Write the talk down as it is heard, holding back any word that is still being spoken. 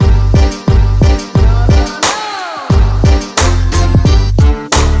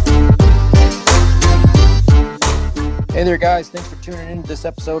guys. Thanks for tuning in to this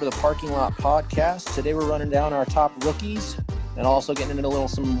episode of the Parking Lot Podcast. Today we're running down our top rookies and also getting into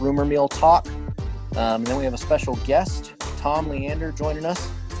some rumor mill talk. And then we have a special guest, Tom Leander, joining us.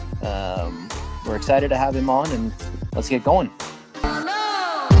 We're excited to have him on, and let's get going.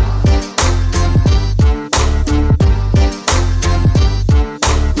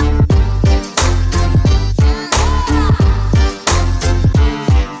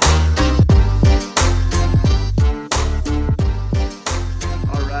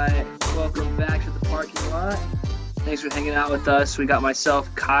 Thanks for hanging out with us. We got myself,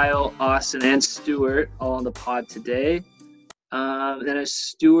 Kyle, Austin, and Stuart all on the pod today. Then as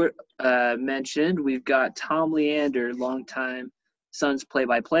Stuart mentioned, we've got Tom Leander, longtime Suns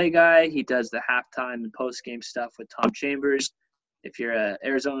play-by-play guy. He does the halftime and post-game stuff with Tom Chambers. If you're an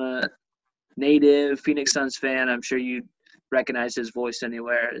Arizona native, Phoenix Suns fan, I'm sure you recognize his voice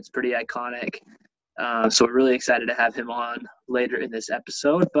anywhere. It's pretty iconic. So we're really excited to have him on later in this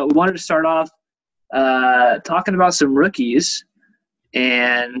episode. But we wanted to start off talking about some rookies,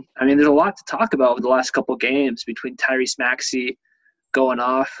 and I mean, there's a lot to talk about with the last couple games between Tyrese Maxey going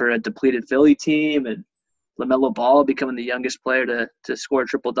off for a depleted Philly team and LaMelo Ball becoming the youngest player to score a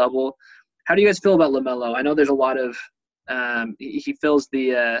triple-double. How do you guys feel about LaMelo? I know there's a lot of he fills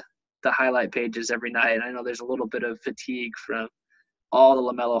the highlight pages every night, and I know there's a little bit of fatigue from all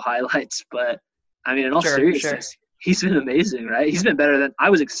the LaMelo highlights, but I mean, in all seriousness, he's been amazing, right? He's been better than – I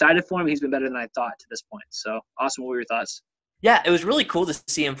was excited for him. He's been better than I thought to this point. So, Austin, what were your thoughts? Yeah, it was really cool to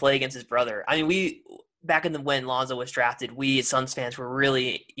see him play against his brother. I mean, back when Lonzo was drafted, we as Suns fans were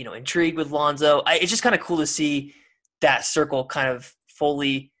really, intrigued with Lonzo. It's just kind of cool to see that circle kind of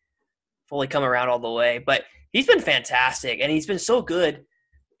fully come around all the way. But he's been fantastic, and he's been so good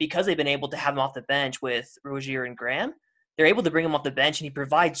because they've been able to have him off the bench with Rozier and Graham. They're able to bring him off the bench, and he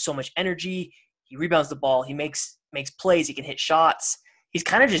provides so much energy. He rebounds the ball. He makes plays. He can hit shots. He's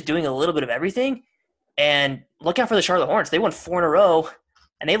kind of just doing a little bit of everything. And look out for the Charlotte Hornets. They won 4 in a row,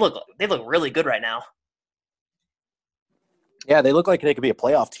 and they look really good right now. Yeah, they look like they could be a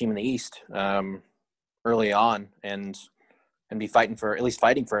playoff team in the East early on, and be fighting for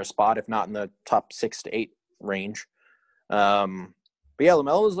a spot, if not in the top 6 to 8 range. But yeah,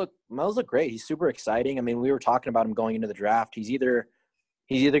 LaMelo's look great. He's super exciting. I mean, we were talking about him going into the draft. He's either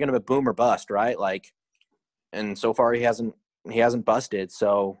going to be boom or bust, right? And so far he hasn't busted.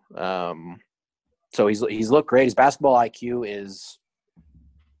 So he's looked great. His basketball IQ is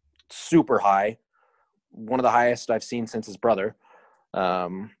super high, one of the highest I've seen since his brother.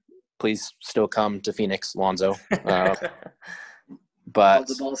 Please still come to Phoenix, Lonzo. But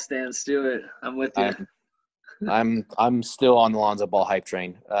the ball stands, Stuart. I'm with you. I'm still on the Lonzo Ball hype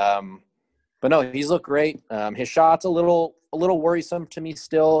train. But no, he's looked great. His shot's a little worrisome to me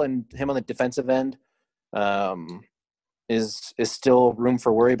still, and him on the defensive end is still room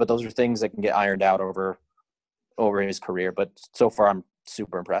for worry. But those are things that can get ironed out over his career. But so far, I'm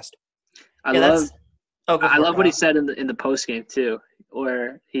super impressed. I love what he said in the post game too,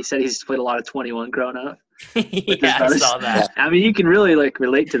 where he said he's played a lot of 21 growing up. Yeah, I saw that. I mean, you can really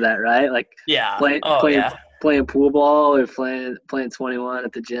relate to that, right? Playing pool ball or playing 21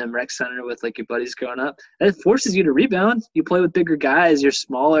 at the gym, rec center with your buddies growing up. It forces you to rebound. You play with bigger guys. You're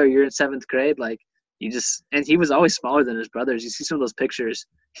smaller. You're in 7th grade. And he was always smaller than his brothers. You see some of those pictures.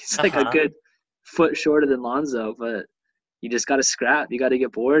 He's a good foot shorter than Lonzo, but you just got to scrap. You got to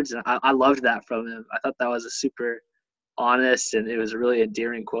get boards. And I loved that from him. I thought that was a super honest, and it was a really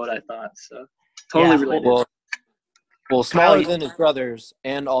endearing quote, I thought. So totally related. Well, smaller than his brothers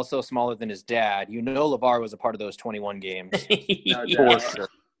and also smaller than his dad. LeVar was a part of those 21 games. For sure.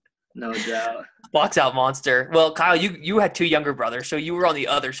 No doubt. Box out monster. Well, Kyle, you had 2 younger brothers, so you were on the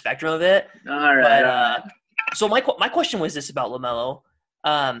other spectrum of it. All right. So my question was this about LaMelo.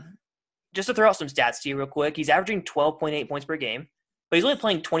 Just to throw out some stats to you real quick, he's averaging 12.8 points per game, but he's only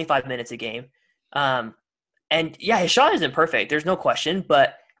playing 25 minutes a game. And yeah, his shot isn't perfect. There's no question,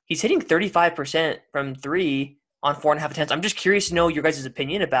 but he's hitting 35% from 3 on 4.5 attempts. I'm just curious to know your guys'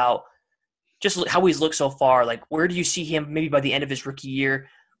 opinion about just how he's looked so far. Where do you see him maybe by the end of his rookie year?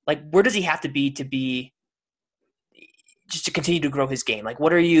 Where does he have to be just to continue to grow his game?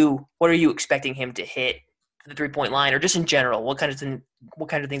 What are you expecting him to hit the 3-point line, or just in general? What kind of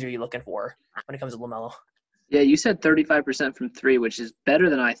things are you looking for when it comes to LaMelo? Yeah, you said 35% from 3, which is better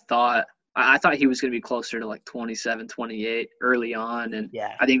than I thought. I thought he was going to be closer to 27, 28 early on, and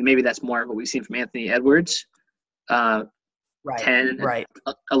yeah. I think maybe that's more of what we've seen from Anthony Edwards. 10,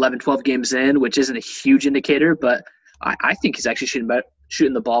 11, 12 games in, which isn't a huge indicator, but I think he's actually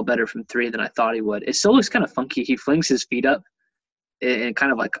shooting the ball better from 3 than I thought he would. It still looks kind of funky. He flings his feet up in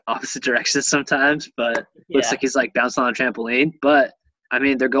kind of like opposite directions sometimes, but looks Yeah. like he's like bouncing on a trampoline. But I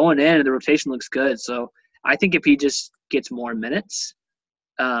mean, they're going in and the rotation looks good. So I think if he just gets more minutes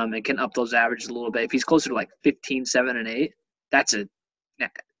and can up those averages a little bit, if he's closer to like 15, 7, and 8, I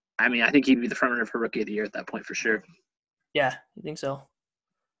think he'd be the front runner for Rookie of the Year at that point for sure. Yeah, you think so?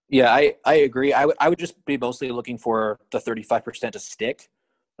 Yeah, I agree. I would just be mostly looking for the 35% to stick,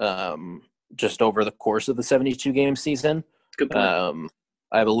 just over the course of the 72 game season. Good point.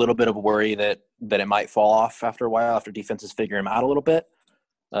 I have a little bit of a worry that it might fall off after a while, after defenses figure him out a little bit.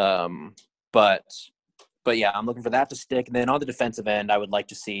 But yeah, I'm looking for that to stick. And then on the defensive end, I would like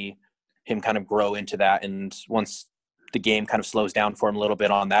to see him kind of grow into that. And once the game kind of slows down for him a little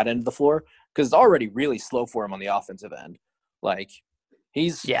bit on that end of the floor, because it's already really slow for him on the offensive end. Like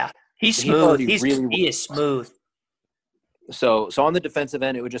he's smooth. He is smooth. So on the defensive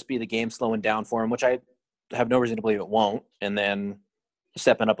end, it would just be the game slowing down for him, which I have no reason to believe it won't. And then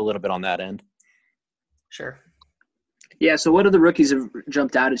stepping up a little bit on that end. Sure. Yeah, so what other rookies have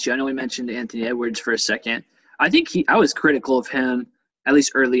jumped out at you? I know we mentioned Anthony Edwards for a second. I think I was critical of him, at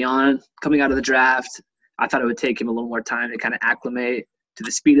least early on, coming out of the draft. I thought it would take him a little more time to kind of acclimate to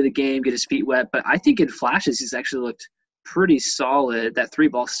the speed of the game, get his feet wet. But I think in flashes, he's actually looked pretty solid. That three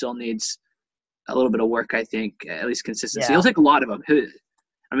ball still needs a little bit of work, I think, at least consistency. Yeah. He'll take a lot of them.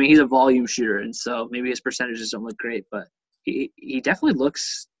 I mean, he's a volume shooter, and so maybe his percentages don't look great, but he definitely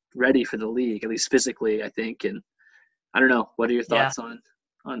looks ready for the league, at least physically, I think. And I don't know. What are your thoughts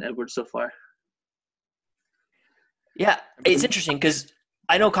on Edwards so far? Yeah, it's interesting because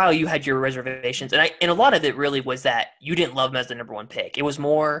I know, Kyle, you had your reservations, and a lot of it really was that you didn't love him as the number one pick. It was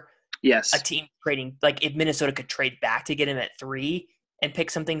more a team trading. Like if Minnesota could trade back to get him at 3 and pick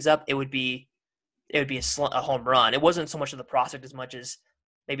some things up, it would be a home run. It wasn't so much of the prospect as much as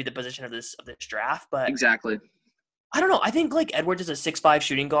maybe the position of this draft. But exactly. I don't know. I think like Edwards is a 6'5"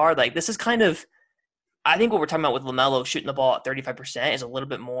 shooting guard. Like this is kind of – I think what we're talking about with LaMelo shooting the ball at 35% is a little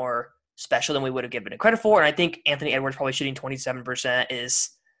bit more special than we would have given it credit for. And I think Anthony Edwards probably shooting 27%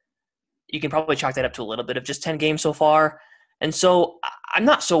 is – you can probably chalk that up to a little bit of just 10 games so far. And so I'm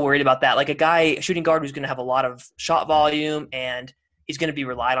not so worried about that. Like a shooting guard who's going to have a lot of shot volume and he's going to be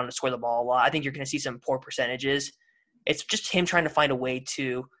relied on to score the ball a lot. I think you're going to see some poor percentages. It's just him trying to find a way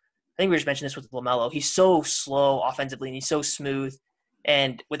to – I think we just mentioned this with LaMelo. He's so slow offensively and he's so smooth.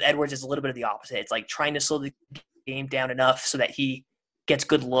 And with Edwards, it's a little bit of the opposite. It's like trying to slow the game down enough so that he gets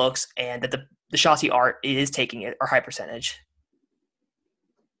good looks and that the shots he is taking are high percentage.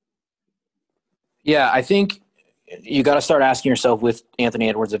 Yeah, I think you got to start asking yourself with Anthony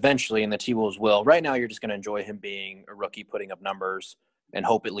Edwards eventually, and the T-Wolves will. Right now, you're just going to enjoy him being a rookie, putting up numbers, and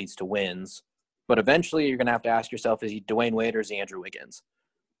hope it leads to wins. But eventually, you're going to have to ask yourself, is he Dwayne Wade or is he Andrew Wiggins?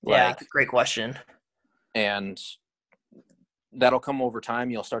 Yeah, great question. And that'll come over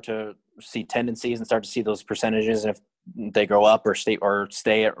time. You'll start to see tendencies and start to see those percentages if they go up or stay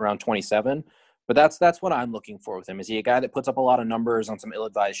at around 27. But that's what I'm looking for with him. Is he a guy that puts up a lot of numbers on some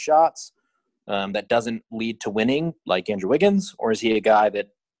ill-advised shots that doesn't lead to winning like Andrew Wiggins, or is he a guy that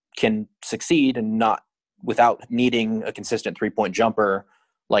can succeed and not without needing a consistent three-point jumper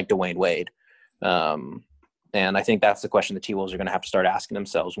like Dwayne Wade? And I think that's the question the T-Wolves are going to have to start asking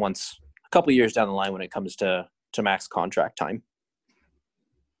themselves once a couple of years down the line when it comes to max contract time.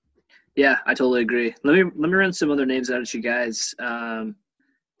 Yeah, I totally agree. Let me run some other names out at you guys that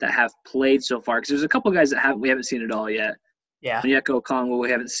have played so far, because there's a couple guys that we haven't seen at all yet. Yeah. Onyeka Okongwu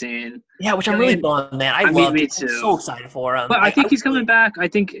we haven't seen. Yeah, which I'm really bummed, man. I love me too. I'm so excited for him. But I think he's coming back. I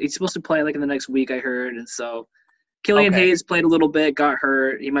think he's supposed to play like in the next week, I heard. And so Killian Hayes played a little bit, got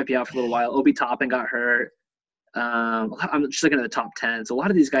hurt. He might be out for a little while. Obi Toppin got hurt. I'm just looking at the top 10. So a lot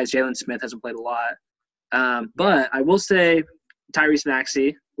of these guys, Jalen Smith hasn't played a lot. But I will say Tyrese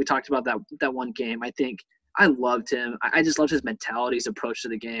Maxey, we talked about that one game. I think I loved him. I just loved his mentality, his approach to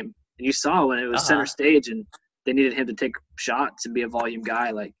the game. And you saw when it was center stage and they needed him to take shots and be a volume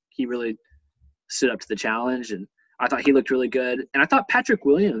guy. Like, he really stood up to the challenge, and I thought he looked really good. And I thought Patrick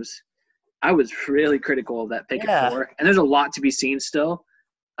Williams, I was really critical of that pick at 4. And there's a lot to be seen still.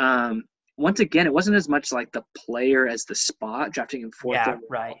 Once again, it wasn't as much like the player as the spot, drafting him 4th. Yeah,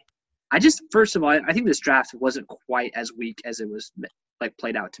 right. First of all, I think this draft wasn't quite as weak as it was like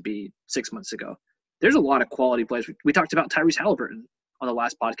played out to be 6 months ago. There's a lot of quality players. We talked about Tyrese Halliburton on the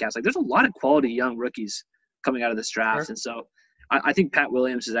last podcast. Like, there's a lot of quality young rookies coming out of this draft. Sure. And so I think Pat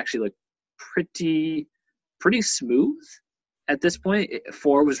Williams has actually looked pretty smooth at this point.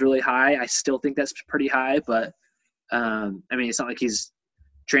 4 was really high. I still think that's pretty high, but I mean, it's not like he's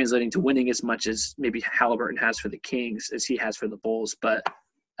translating to winning as much as maybe Halliburton has for the Kings as he has for the Bulls. But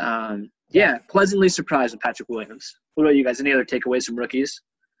Yeah, pleasantly surprised with Patrick Williams. What about you guys? Any other takeaways from rookies?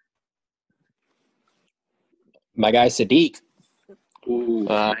 My guy Sadiq. Ooh,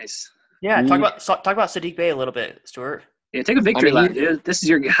 nice. Yeah, talk about Sadiq Bey a little bit, Stuart. Yeah, take a victory lap, dude. This is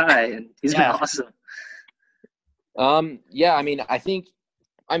your guy, and he's been awesome. Yeah, I mean, I think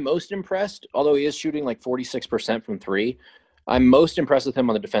I'm most impressed, although he is shooting like 46% from three. I'm most impressed with him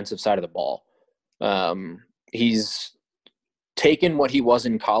on the defensive side of the ball. He's taken what he was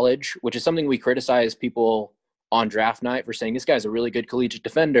in college, which is something we criticize people on draft night for, saying this guy's a really good collegiate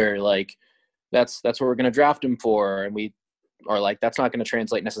defender. Like that's what we're going to draft him for. And we are like, that's not going to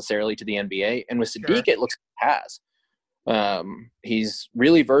translate necessarily to the NBA. And with Sadiq, It looks like it has. He's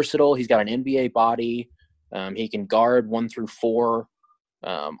really versatile. He's got an NBA body. He can guard 1 through 4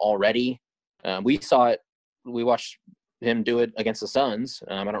 already. We saw it. We watched him do it against the Suns.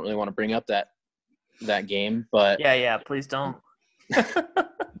 I don't really want to bring up that game, but yeah, please don't.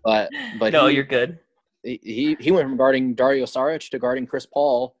 but no, you're good. He went from guarding Dario Saric to guarding Chris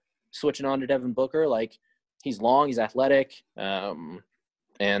Paul, switching on to Devin Booker. Like, he's long, he's athletic, and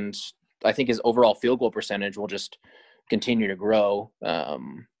I think his overall field goal percentage will just continue to grow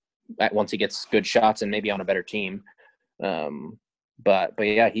once he gets good shots and maybe on a better team. But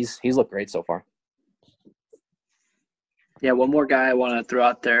yeah, he's looked great so far. Yeah, one more guy I want to throw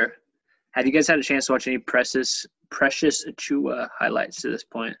out there. Have you guys had a chance to watch any Precious Achiuwa highlights to this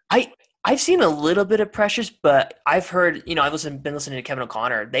point? I've seen a little bit of Precious, but I've heard, I've been listening to Kevin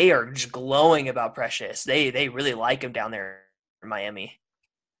O'Connor. They are just glowing about Precious. They really like him down there in Miami.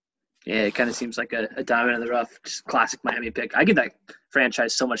 Yeah, it kind of seems like a diamond in the rough, just classic Miami pick. I give that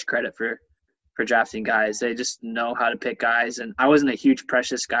franchise so much credit for drafting guys. They just know how to pick guys. And I wasn't a huge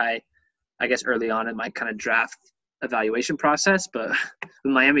Precious guy, I guess, early on in my kind of draft evaluation process. But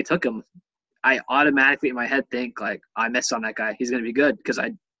when Miami took him, I automatically in my head think, like, I missed on that guy. He's going to be good because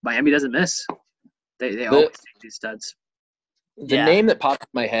Miami doesn't miss. They always take these studs. The name that popped in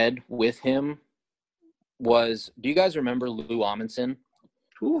my head with him was, do you guys remember Lou Amundsen?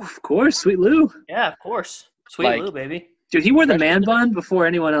 Ooh, of course, Sweet Lou. Yeah, of course. Sweet Lou, baby. Dude, he wore the man bun before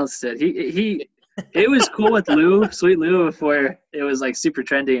anyone else did. He it was cool with Lou, Sweet Lou, before it was like super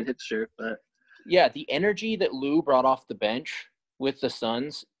trendy and hipster. But yeah, the energy that Lou brought off the bench with the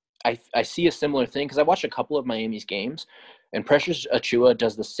Suns, I see a similar thing because I watched a couple of Miami's games, and Precious Achiuwa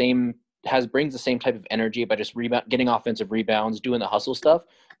does the same, brings the same type of energy by just getting offensive rebounds, doing the hustle stuff.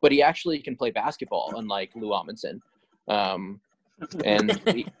 But he actually can play basketball, unlike Lou Amundsen. And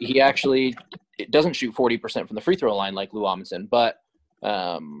he actually doesn't shoot 40% from the free throw line like Lou Amundsen, but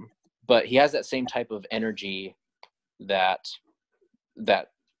he has that same type of energy that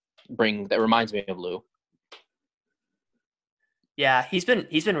reminds me of Lou. Yeah, he's been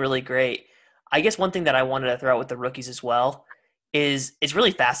really great. I guess one thing that I wanted to throw out with the rookies as well is it's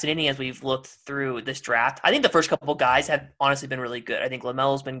really fascinating as we've looked through this draft. I think the first couple guys have honestly been really good. I think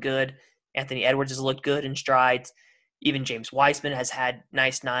LaMelo's been good. Anthony Edwards has looked good in strides. Even James Wiseman has had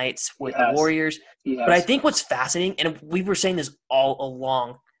nice nights with the Warriors. But I think what's fascinating, and we were saying this all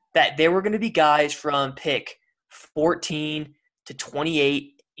along, that there were going to be guys from pick 14 to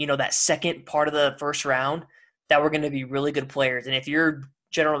 28, that second part of the first round, that were going to be really good players. And if your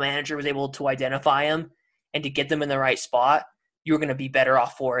general manager was able to identify them and to get them in the right spot, you were going to be better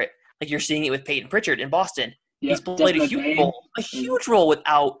off for it. Like you're seeing it with Peyton Pritchard in Boston. He's played a huge role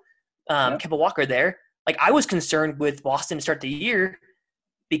without Kemba Walker there. Like, I was concerned with Boston to start the year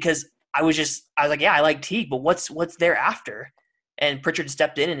because I was like, yeah, I like Teague, but what's there after? And Pritchard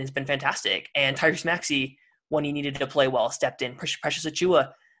stepped in and has been fantastic. And Tyrese Maxey, when he needed to play well, stepped in. Precious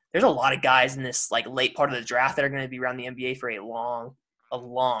Achiuwa. There's a lot of guys in this like late part of the draft that are going to be around the NBA for a long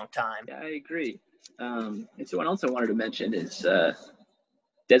time. Yeah, I agree. And someone else I wanted to mention is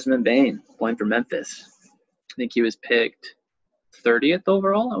Desmond Bane, playing for Memphis. I think he was picked 30th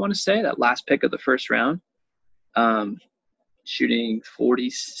overall, I want to say, that last pick of the first round, shooting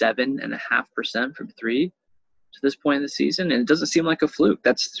 47.5% from three to this point in the season. And it doesn't seem like a fluke.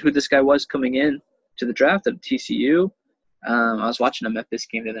 That's who this guy was coming in to the draft at TCU. I was watching a Memphis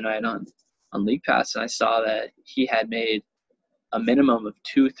game the other night on League Pass, and I saw that he had made a minimum of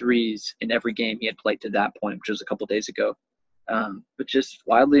 2 threes in every game he had played to that point, which was a couple days ago. But just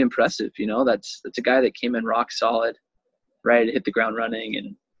wildly impressive. That's a guy that came in rock solid, right, hit the ground running,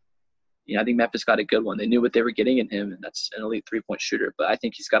 and I think Memphis got a good one. They knew what they were getting in him, and that's an elite three-point shooter. But I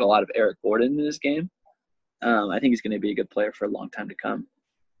think he's got a lot of Eric Gordon in his game. I think he's going to be a good player for a long time to come.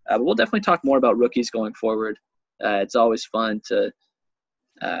 But we'll definitely talk more about rookies going forward. It's always fun to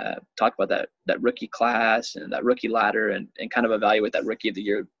talk about that rookie class and that rookie ladder, and kind of evaluate that rookie of the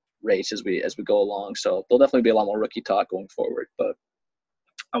year race as we go along. So there'll definitely be a lot more rookie talk going forward. But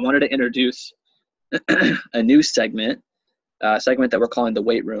I wanted to introduce a new segment that we're calling the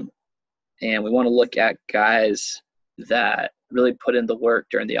weight room. And we want to look at guys that really put in the work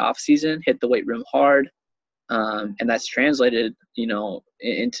during the off season, hit the weight room hard, and that's translated,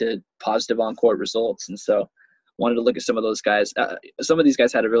 into positive on-court results. And so wanted to look at some of those guys. Some of these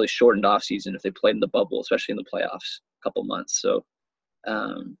guys had a really shortened off season if they played in the bubble, especially in the playoffs, a couple months. So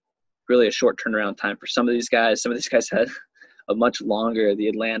really a short turnaround time for some of these guys. Some of these guys had a much longer, the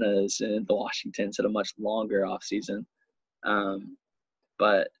Atlantas and the Washingtons had a much longer off season.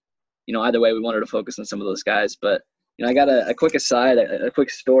 But either way, we wanted to focus on some of those guys. But I got a quick aside, a quick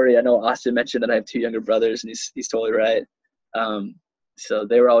story. I know Austin mentioned that I have two younger brothers, and he's totally right. So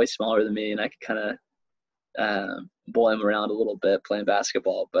they were always smaller than me, and I could kind of boy them around a little bit playing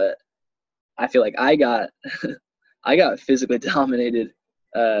basketball. But I feel like I got I got physically dominated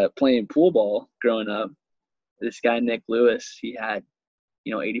playing pool ball growing up. This guy Nick Lewis, he had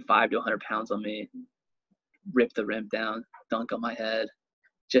 85 to 100 pounds on me, ripped the rim down, dunk on my head,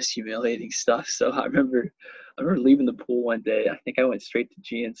 just humiliating stuff. So I remember leaving the pool one day. I think I went straight to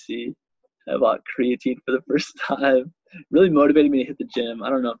GNC. I bought creatine for the first time. Really motivated me to hit the gym. I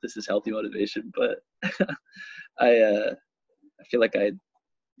don't know if this is healthy motivation, but I feel like I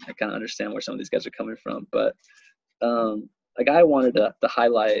kind of understand where some of these guys are coming from. But a guy I wanted to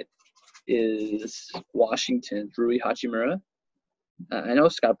highlight is Washington's Rui Hachimura. I know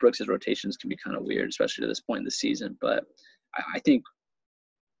Scott Brooks' rotations can be kind of weird, especially to this point in the season, but I think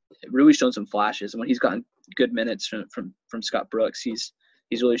Rui's shown some flashes. And when he's gotten good minutes from Scott Brooks, he's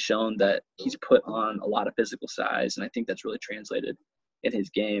really shown that he's put on a lot of physical size, and I think that's really translated in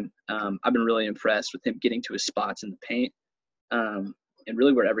his game. I've been really impressed with him getting to his spots in the paint and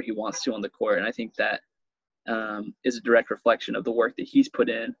really wherever he wants to on the court. And I think that is a direct reflection of the work that he's put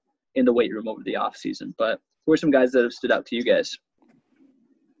in the weight room over the offseason. But who are some guys that have stood out to you guys?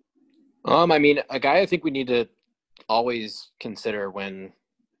 A guy I think we need to always consider when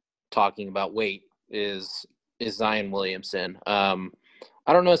talking about weight is Zion Williamson.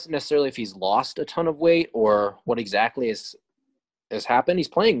 I don't know necessarily if he's lost a ton of weight or what exactly has happened. He's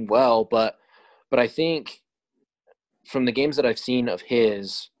playing well, but I think from the games that I've seen of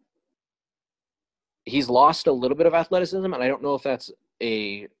he's lost a little bit of athleticism, and I don't know if that's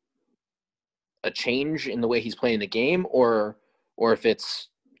a change in the way he's playing the game or if it's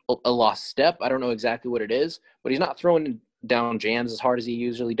a lost step. I don't know exactly what it is, but he's not throwing down jams as hard as he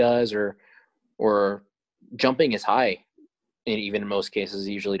usually does or jumping as high, and even in most cases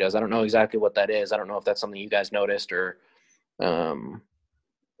he usually does. I don't know exactly what that is. I don't know if that's something you guys noticed or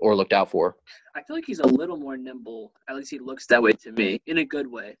looked out for. I feel like he's a little more nimble. At least he looks that way to me, in a good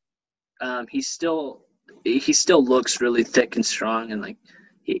way. He still looks really thick and strong, and like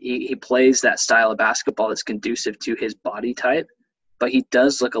he plays that style of basketball that's conducive to his body type, but he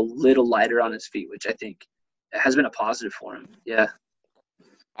does look a little lighter on his feet, which I think has been a positive for him. Yeah.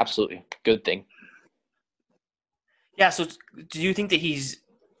 Absolutely. Good thing. Yeah, so do you think that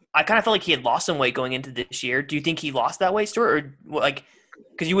I kind of felt like he had lost some weight going into this year. Do you think he lost that weight, Stuart? Or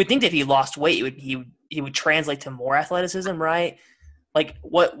because you would think that if he lost weight, he would translate to more athleticism, right? Like,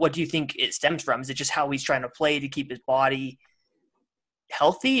 what do you think it stems from? Is it just how he's trying to play to keep his body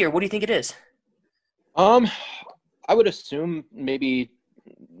healthy, or what do you think it is? I would assume maybe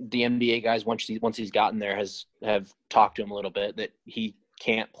the NBA guys, once he's gotten there, have talked to him a little bit that he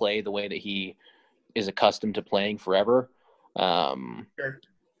can't play the way that he is accustomed to playing forever. Sure.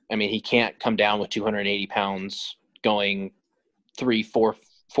 He can't come down with 280 pounds going 3-4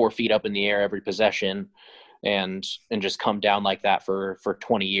 feet up in the air every possession and just come down like that for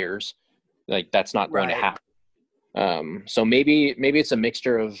 20 years. Like, that's not going to happen. So maybe it's a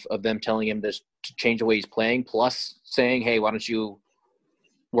mixture of them telling him to change the way he's playing, plus saying, hey, why don't you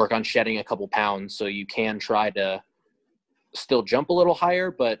work on shedding a couple pounds so you can try to still jump a little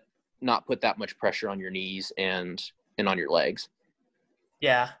higher, but not put that much pressure on your knees and on your legs.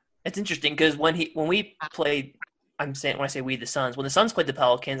 Yeah, it's interesting because when we played, when I say we, the Suns, when the Suns played the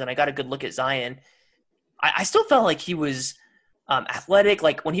Pelicans and I got a good look at Zion, I still felt like he was athletic.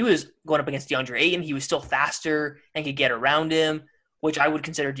 Like, when he was going up against DeAndre Ayton, he was still faster and could get around him, which I would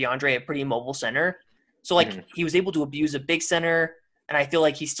consider DeAndre a pretty mobile center. So, he was able to abuse a big center, and I feel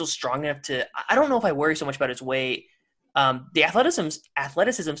like he's still strong enough to – I don't know if I worry so much about his weight. The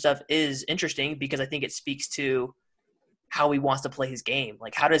athleticism stuff is interesting because I think it speaks to how he wants to play his game.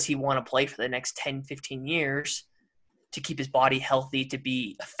 Like, how does he want to play for the next 10, 15 years to keep his body healthy, to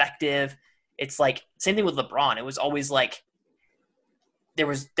be effective? It's like same thing with LeBron. It was always like there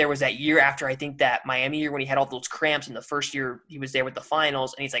was that year after, I think, that Miami year when he had all those cramps in the first year he was there with the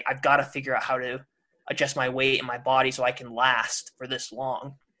finals, and he's like, I've got to figure out how to adjust my weight and my body so I can last for this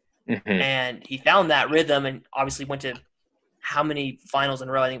long. And he found that rhythm and obviously went to how many finals in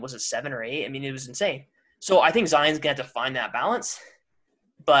a row? I think was it 7 or 8? I mean, it was insane. So I think Zion's going to have to find that balance.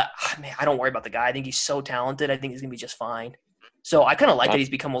 But, man, I don't worry about the guy. I think he's so talented. I think he's going to be just fine. So I kind of like that he's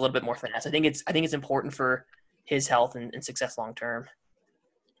become a little bit more finesse. I think it's important for his health and success long term.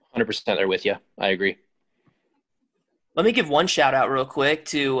 100% there with you. I agree. Let me give one shout out real quick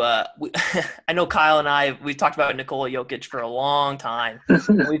to I know Kyle and we've talked about Nikola Jokic for a long time.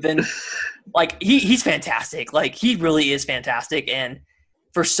 We've been like he's fantastic. Like he really is fantastic. And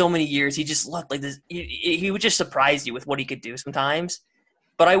for so many years he just looked like this. He would just surprise you with what he could do sometimes.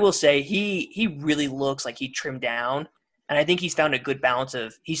 But I will say he really looks like he trimmed down. And I think he's found a good balance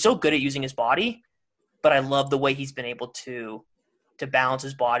of he's so good at using his body, but I love the way he's been able to balance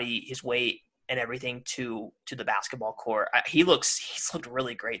his body, his weight, and everything to the basketball court. He's looked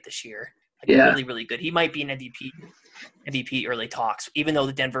really great this year. Really, really good. He might be an MVP early talks, even though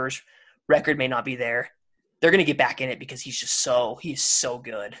the Denver's record may not be there. They're going to get back in it because he's so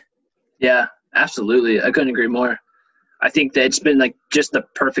good. Yeah, absolutely. I couldn't agree more. I think that it's been like just the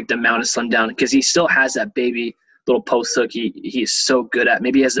perfect amount of slim down because he still has that baby little post hook he's so good at.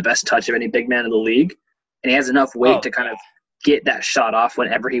 Maybe he has the best touch of any big man in the league, and he has enough weight to kind of get that shot off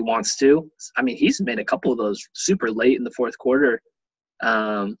whenever he wants to. I mean, he's made a couple of those super late in the fourth quarter,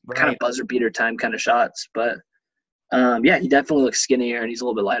 kind of buzzer beater time kind of shots. But, he definitely looks skinnier and he's a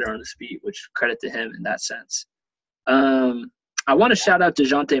little bit lighter on his feet, which credit to him in that sense. I want to shout out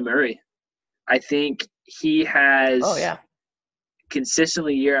DeJounte Murray. I think he has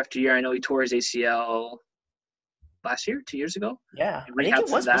consistently year after year. I know he tore his ACL last year, 2 years ago. Yeah, I think it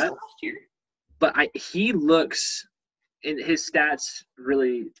was last year. But he looks – and his stats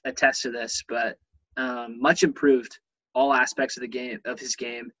really attest to this, but much improved all aspects of his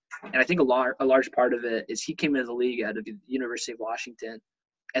game. And I think a large part of it is he came into the league out of the University of Washington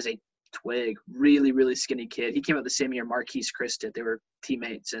as a twig, really, really skinny kid. He came out the same year Marquise Chris did. They were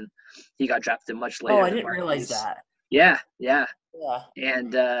teammates, and he got drafted much later. Oh, I didn't realize that. Yeah.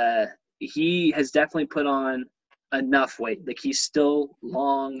 And he has definitely put on enough weight. Like he's still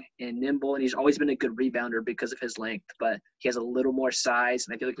long and nimble, and he's always been a good rebounder because of his length, but he has a little more size,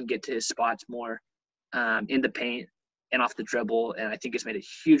 and I feel like he can get to his spots more in the paint and off the dribble, and I think it's made a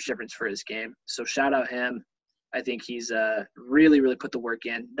huge difference for his game. So shout out him. I think he's really, really put the work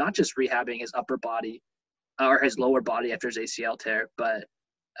in, not just rehabbing his upper body or his lower body after his ACL tear, but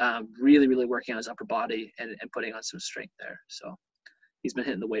really, really working on his upper body and putting on some strength there. So he's been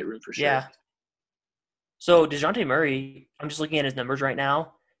hitting the weight room for sure. Yeah. So DeJounte Murray, I'm just looking at his numbers right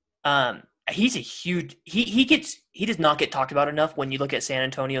now. He's a huge he does not get talked about enough when you look at San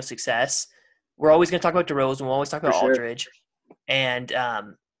Antonio's success. We're always going to talk about DeRozan. We'll always talk about Aldridge. And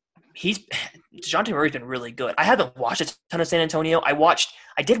DeJounte Murray's been really good. I haven't watched a ton of San Antonio. I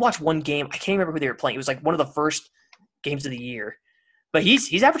did watch one game. I can't remember who they were playing. It was like one of the first games of the year. But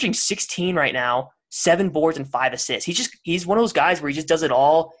he's averaging 16 right now, 7 boards and 5 assists. He's one of those guys where he just does it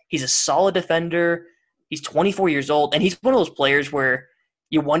all. He's a solid defender. He's 24 years old, and he's one of those players where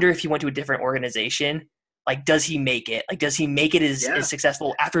you wonder if he went to a different organization. Like, does he make it? Like, does he make it as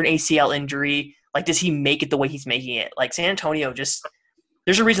successful after an ACL injury? Like, does he make it the way he's making it? Like, San Antonio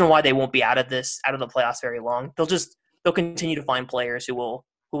there's a reason why they won't be out of the playoffs very long. They'll continue to find players who will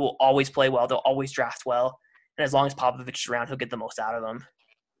always play well. They'll always draft well. And as long as Popovich is around, he'll get the most out of them.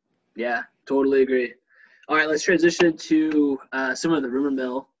 Yeah, totally agree. All right, let's transition to some of the rumor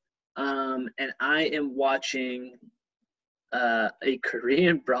mill. And I am watching a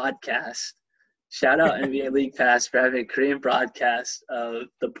Korean broadcast. Shout out NBA League Pass for having a Korean broadcast of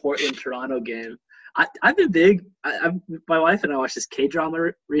the Portland-Toronto game. I've been big. My wife and I watched this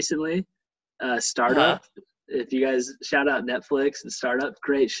K-drama recently, Startup. If you guys shout out Netflix and Startup,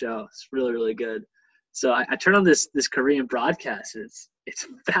 great show. It's really, really good. So I turn on this Korean broadcast, and it's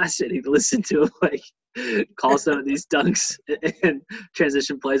fascinating to listen to him, like, call some of these dunks and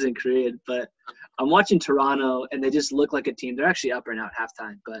transition plays in Korean. But I'm watching Toronto, and they just look like a team. They're actually up right now at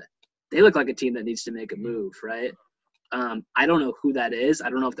halftime, but they look like a team that needs to make a move, right? I don't know who that is. I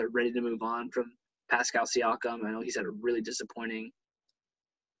don't know if they're ready to move on from Pascal Siakam. I know he's had a really disappointing,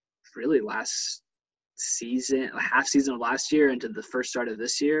 last season, half season of last year into the first start of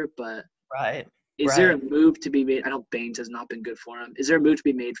this year. But is there a move to be made? I know Baines has not been good for him. Is there a move to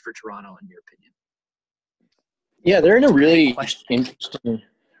be made for Toronto, in your opinion? Yeah, they're in a really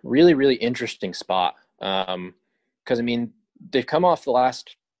interesting spot. Because, I mean, they've come off the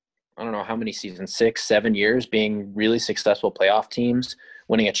last, I don't know how many seasons, 6, 7 years, being really successful playoff teams,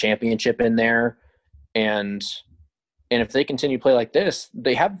 winning a championship in there. And if they continue to play like this,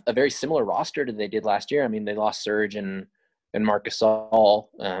 they have a very similar roster to they did last year. I mean, they lost Serge and and Marc Gasol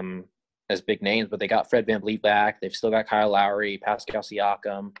as big names, but they got Fred VanVleet back. They've still got Kyle Lowry, Pascal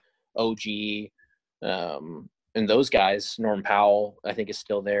Siakam, OG, and those guys. Norm Powell, I think, is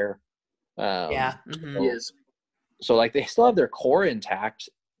still there. Yeah. He is. So, like, they still have their core intact,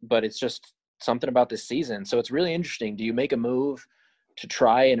 but it's just something about this season. So it's really interesting. Do you make a move to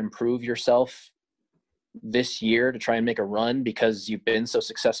try and improve yourself this year to try and make a run because you've been so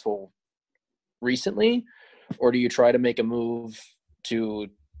successful recently? Or do you try to make a move to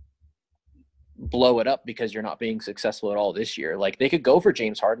blow it up because you're not being successful at all this year? Like, they could go for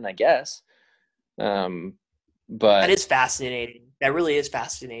James Harden, I guess. But that is fascinating. That really is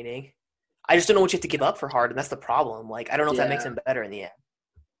fascinating. I just don't know what you have to give up for Harden. That's the problem. Like, I don't know if that makes him better in the end.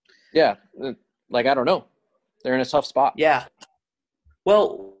 Yeah. Like, I don't know. They're in a tough spot. Yeah.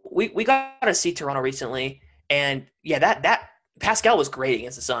 Well, we got to see Toronto recently, and yeah, that Pascal was great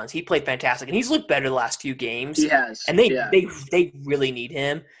against the Suns. He played fantastic, and he's looked better the last few games. He has. And they really need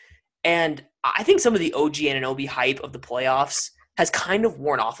him. And I think some of the OG Anunoby hype of the playoffs has kind of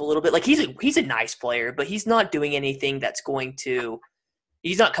worn off a little bit. Like, he's a nice player, but he's not doing anything that's going to –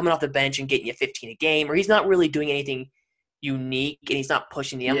 he's not coming off the bench and getting you 15 a game, or he's not really doing anything unique, and he's not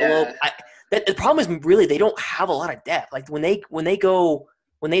pushing the envelope. Yeah. The problem is really they don't have a lot of depth. Like, when they take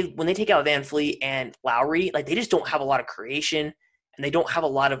out VanVleet and Lowry, like, they just don't have a lot of creation, and they don't have a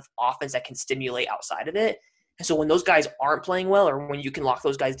lot of offense that can stimulate outside of it. And so when those guys aren't playing well, or when you can lock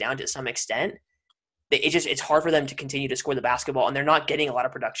those guys down to some extent, it's hard for them to continue to score the basketball, and they're not getting a lot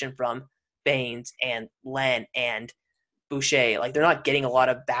of production from Baines and Len and Boucher. Like, they're not getting a lot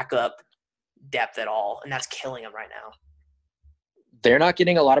of backup depth at all, and that's killing them right now. They're not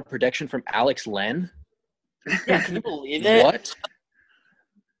getting a lot of production from Alex Len? Yeah, can you believe it? What?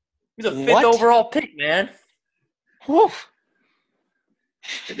 He's a fifth overall pick, man. Whew.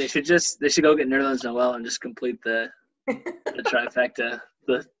 They should go get Nerlens Noel and just complete the trifecta.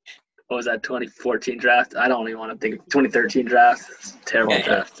 What was that, 2014 draft? I don't even want to think. 2013 draft. It's a terrible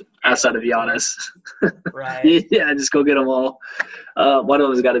draft outside of Giannis. Right. Yeah, just go get them all. One of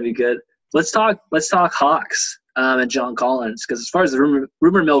them's got to be good. Let's talk Hawks and John Collins, because as far as the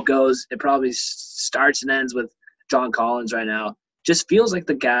rumor mill goes, it probably starts and ends with John Collins right now. Just feels like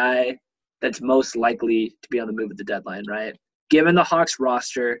the guy that's most likely to be on the move at the deadline, right? Given the Hawks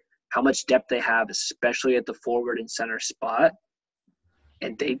roster, how much depth they have, especially at the forward and center spot,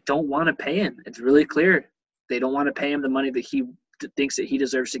 and they don't want to pay him. It's really clear. They don't want to pay him the money that he thinks that he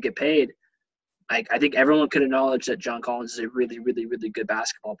deserves to get paid. I think everyone could acknowledge that John Collins is a really, really, really good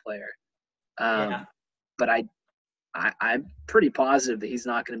basketball player. But I'm pretty positive that he's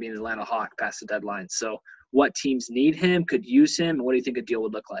not going to be an Atlanta Hawk past the deadline. So what teams need him, could use him, and what do you think a deal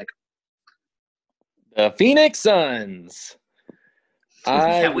would look like? The Phoenix Suns.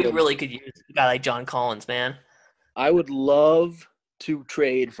 We really could use a guy like John Collins, man. I would love to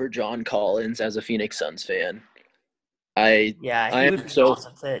trade for John Collins as a Phoenix Suns fan. I am so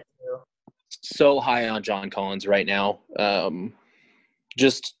high on John Collins right now.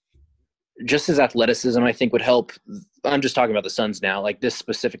 Just his athleticism, I think, would help. I'm just talking about the Suns now. Like, this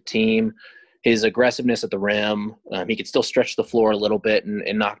specific team, his aggressiveness at the rim. He could still stretch the floor a little bit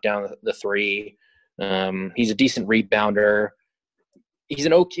and knock down the three. He's a decent rebounder. He's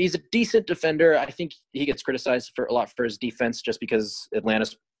a decent defender. I think he gets criticized a lot for his defense just because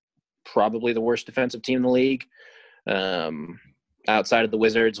Atlanta's probably the worst defensive team in the league, outside of the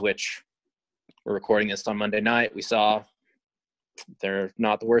Wizards, which we're recording this on Monday night. We saw they're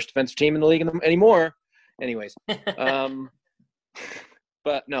not the worst defensive team in the league anymore. Anyways,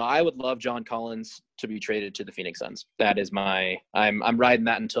 but no, I would love John Collins to be traded to the Phoenix Suns. That is I'm riding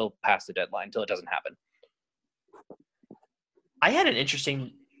that until past the deadline, until it doesn't happen. I had an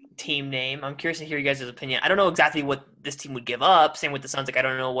interesting team name. I'm curious to hear you guys' opinion. I don't know exactly what this team would give up. Same with the Suns. Like, I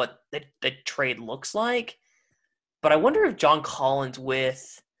don't know what the trade looks like. But I wonder if John Collins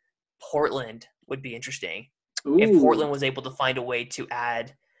with Portland would be interesting. Ooh. If Portland was able to find a way to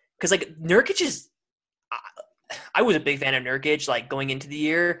add – because, like, Nurkic is – I was a big fan of Nurkic, like, going into the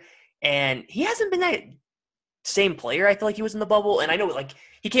year. And he hasn't been that same player I feel like he was in the bubble. And I know, like,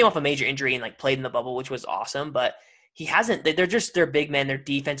 he came off a major injury and, like, played in the bubble, which was awesome. But – he hasn't. They're big men. Their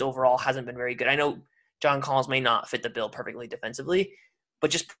defense overall hasn't been very good. I know John Collins may not fit the bill perfectly defensively,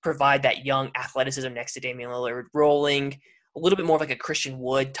 but just provide that young athleticism next to Damian Lillard, rolling a little bit more of like a Christian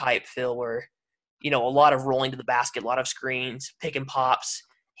Wood type feel, where a lot of rolling to the basket, a lot of screens, pick and pops.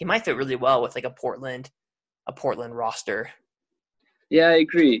 He might fit really well with like a Portland roster. Yeah, I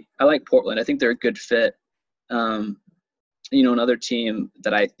agree. I like Portland. I think they're a good fit. Another team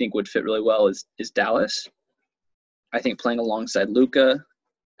that I think would fit really well is Dallas. I think playing alongside Luka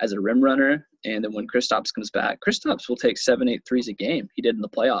as a rim runner. And then when Kristaps comes back, Kristaps will take 7-8 threes a game. He did in the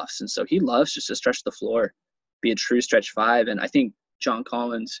playoffs. And so he loves just to stretch the floor, be a true stretch five. And I think John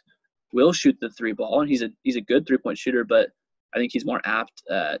Collins will shoot the three ball, and he's a good 3-point shooter, but I think he's more apt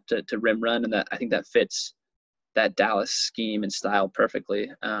to rim run, and that I think that fits that Dallas scheme and style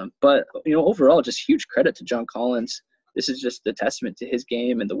perfectly. But overall, just huge credit to John Collins. This is just a testament to his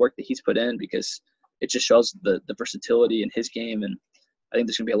game and the work that he's put in, because it just shows the versatility in his game. And I think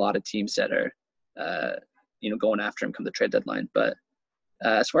there's going to be a lot of teams that are, going after him come the trade deadline. But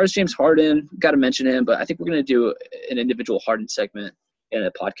as far as James Harden, got to mention him, but I think we're going to do an individual Harden segment in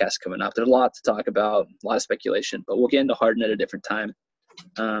a podcast coming up. There's a lot to talk about, a lot of speculation, but we'll get into Harden at a different time.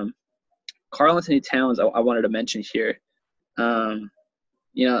 Karl Anthony Towns, I wanted to mention here.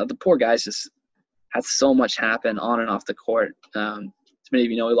 The poor guy's just had so much happen on and off the court. As many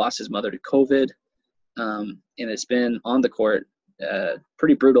of you know, he lost his mother to COVID, and it's been on the court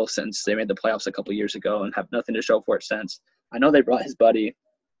pretty brutal since they made the playoffs a couple years ago and have nothing to show for it since. I know they brought his buddy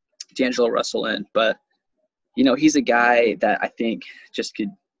D'Angelo Russell in, but he's a guy that I think just could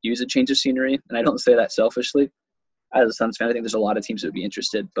use a change of scenery, and I don't say that selfishly. As a Suns fan, I think there's a lot of teams that would be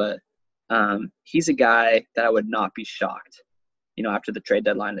interested, but he's a guy that I would not be shocked, after the trade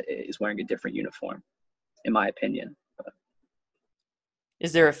deadline is wearing a different uniform, in my opinion. But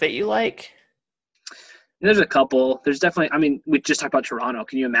is there a fit you like? there's a couple. There's definitely – we just talked about Toronto.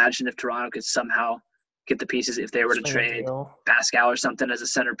 Can you imagine if Toronto could somehow get the pieces if they were to trade Pascal or something as a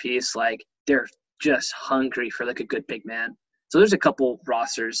centerpiece? Like, they're just hungry for, a good big man. So there's a couple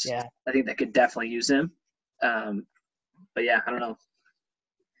rosters I think that could definitely use him. But, yeah, I don't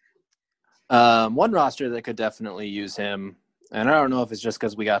know. One roster that could definitely use him, and I don't know if it's just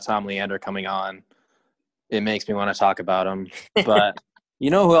because we got Tom Leander coming on, it makes me want to talk about him. But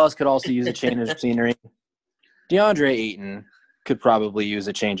who else could also use a change of scenery? DeAndre Ayton could probably use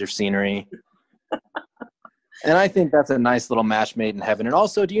a change of scenery. And I think that's a nice little match made in heaven. And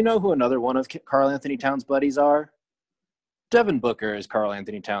also, do you know who another one of Karl Anthony Towns' buddies are? Devin Booker is Karl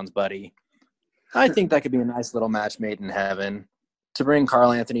Anthony Towns' buddy. I think that could be a nice little match made in heaven to bring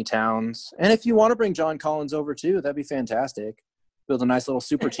Karl Anthony Towns. And if you want to bring John Collins over too, that'd be fantastic. Build a nice little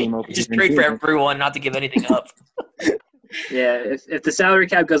super team over Just trade for everyone, not to give anything up. Yeah, if the salary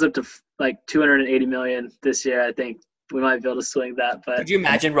cap goes up to $280 million this year, I think we might be able to swing that. But could you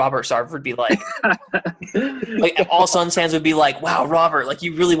imagine Robert Sarver would be like all Suns fans would be like, wow, Robert,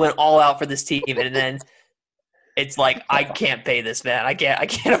 you really went all out for this team, and then it's like, I can't pay this, man. I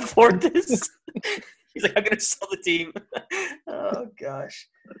can't afford this. He's like, I'm gonna sell the team. Oh gosh.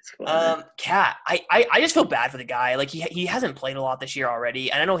 That's funny. Cat, I just feel bad for the guy. He hasn't played a lot this year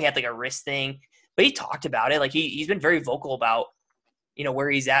already, and I know he had a wrist thing, but he talked about it. He's been very vocal about where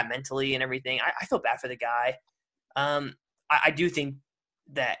he's at mentally and everything. I feel bad for the guy. I do think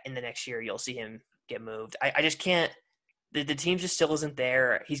that in the next year you'll see him get moved. I just can't. The team just still isn't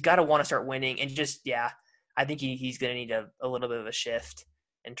there. He's got to want to start winning, and I think he's going to need a little bit of a shift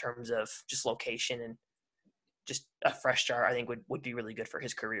in terms of just location, and just a fresh start I think would be really good for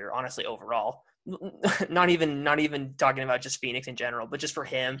his career, honestly, overall. Not even talking about just Phoenix in general, but just for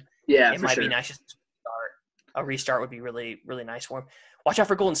him. Yeah, it might be nice just to start. A restart would be really, really nice for him. Watch out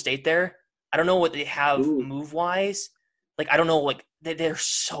for Golden State there. I don't know what they have move-wise. I don't know, they're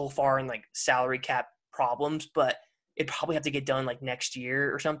so far in salary cap problems, but it'd probably have to get done next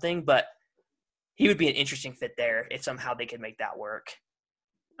year or something. But he would be an interesting fit there if somehow they could make that work.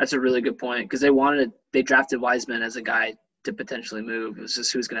 That's a really good point, because they drafted Wiseman as a guy to potentially move. It was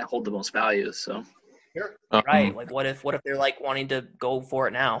just who's going to hold the most value. So, sure. Right. What if they're wanting to go for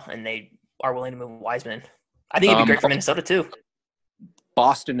it now and they are willing to move Wiseman? I think it'd be great for Minnesota too.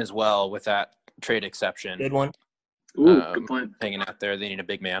 Boston as well, with that trade exception. Good one. Ooh, good point. Hanging out there, they need a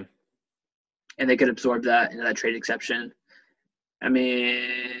big man, and they could absorb that into that trade exception.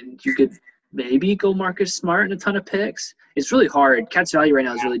 You could maybe go Marcus Smart and a ton of picks. It's really hard. Cat's value right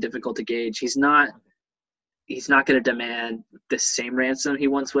now is really difficult to gauge. He's not going to demand the same ransom he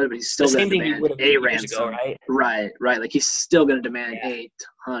once would, but he's still going to demand a ransom. Ago, right? Right. He's still going to demand a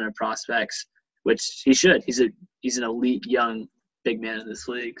ton of prospects, which he should. He's an elite young big man in this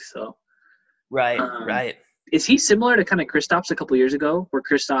league. So, right. Is he similar to kind of Kristaps a couple years ago, where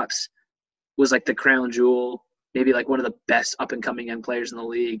Kristaps was the crown jewel, maybe one of the best up and coming young players in the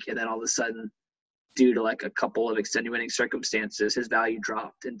league, and then all of a sudden, due to a couple of extenuating circumstances, his value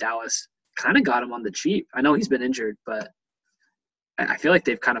dropped, and Dallas kind of got him on the cheap. I know he's been injured, but I feel like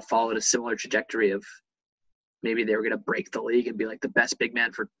they've kind of followed a similar trajectory of maybe they were going to break the league and be the best big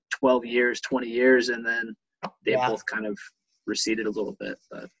man for 12 years, 20 years, and then they both kind of receded a little bit.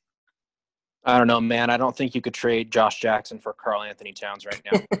 But I don't know, man. I don't think you could trade Josh Jackson for Karl Anthony Towns right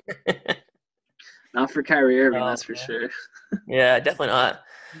now. Not for Kyrie Irving, Oh, that's for man. sure. Yeah, definitely not.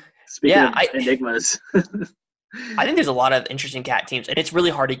 Speaking Yeah, of enigmas. I think there's a lot of interesting cat teams, and it's really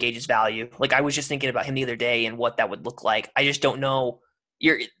hard to gauge his value. Like, I was just thinking about him the other day and what that would look like. I just don't know.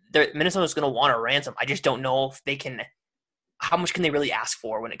 Minnesota's going to want a ransom. I just don't know if they can. How much can they really ask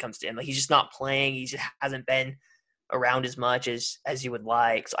for when it comes to him? Like, he's just not playing. He just hasn't been around as much as you would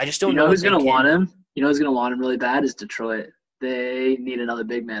like. So I just don't You know know if who's they going to can. want him? You know who's going to want him really bad is Detroit. They need another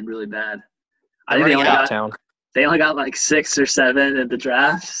big man really bad. I think they only got like 6 or 7 in the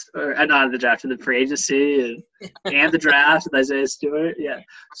drafts, or not in the draft, in the free agency, and the draft with Isaiah Stewart. Yeah.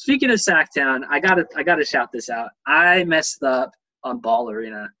 Speaking of Sacktown, I gotta shout this out. I messed up on Ball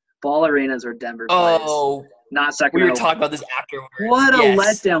Arena. Ball Arena's where Denver plays, not Sacramento. We were talking about this afterwards. What a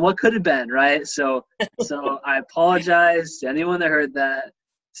letdown! What could have been, right? So I apologize to anyone that heard that.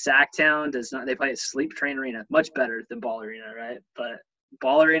 Sacktown does not. They play at Sleep Train Arena, much better than Ball Arena, right? But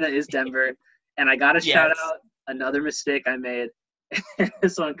Ball Arena is Denver, and I got to shout out another mistake I made.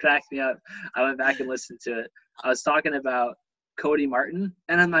 This one cracked me up. I went back and listened to it. I was talking about Cody Martin,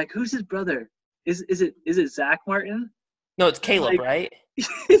 and I'm like, "Who's his brother? Is it Zach Martin?" No, it's Caleb, right?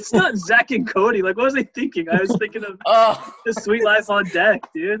 It's not Zach and Cody. Like, what was I thinking? I was thinking of The Sweet Life on Deck,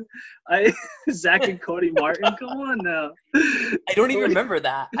 dude. Zach and Cody Martin. Come on now. I don't even remember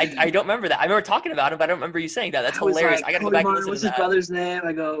that. I don't remember that. I remember talking about it, but I don't remember you saying that. That's hilarious. Like, I got to go back and listen what's to that. What's his brother's name?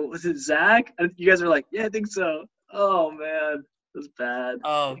 I go, was it Zach? And you guys were like, yeah, I think so. Oh, man. It was bad.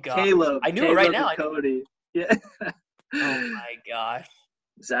 Oh, God. Caleb. I knew it right now. Cody. Yeah. Oh, my gosh.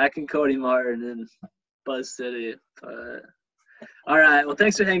 Zach and Cody Martin in Buzz City. But all right. Well,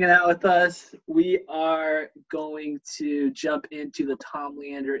 thanks for hanging out with us. We are going to jump into the Tom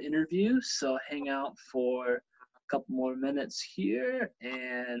Leander interview. So hang out for a couple more minutes here,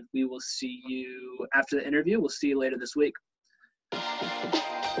 and we will see you after the interview. We'll see you later this week.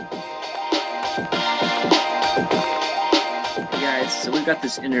 Guys, so we've got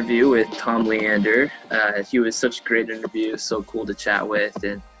this interview with Tom Leander. He was such a great interview, so cool to chat with,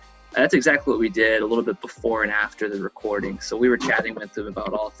 and that's exactly what we did a little bit before and after the recording. So we were chatting with him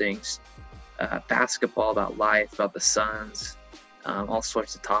about all things basketball, about life, about the Suns, all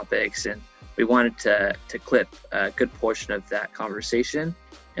sorts of topics. And we wanted to clip a good portion of that conversation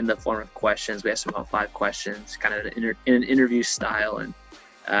in the form of questions. We asked him about 5 questions, kind of in an interview style. And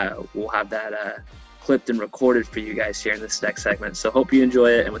we'll have that clipped and recorded for you guys here in this next segment. So hope you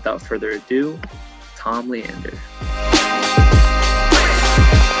enjoy it. And without further ado, Tom Leander.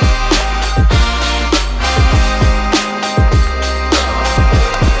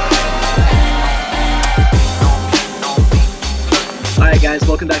 All right, guys,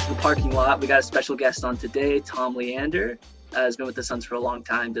 welcome back to the parking lot. We got a special guest on today, Tom Leander. Has been with the Suns for a long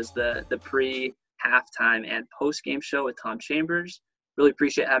time, does the pre, halftime, and post-game show with Tom Chambers. Really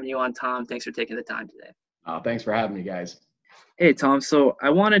appreciate having you on, Tom. Thanks for taking the time today. Thanks for having me, guys. Hey, Tom. So I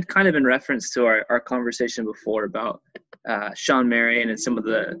wanted, kind of in reference to our conversation before about Sean Marion and some of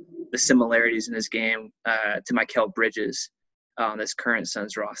the similarities in his game to Mikal Bridges on this current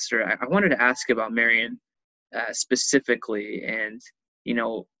Suns roster. I wanted to ask about Marion specifically, and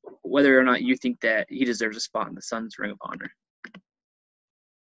whether or not you think that he deserves a spot in the Suns Ring of Honor.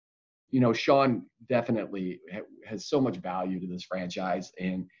 Sean definitely has so much value to this franchise,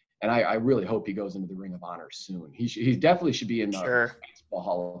 and I really hope he goes into the Ring of Honor soon. He definitely should be in the Basketball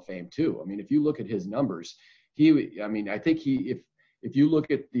Hall of Fame too. I mean, if you look at his numbers, I think if you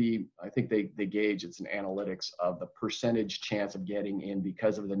look at I think they gauge, it's an analytics of the percentage chance of getting in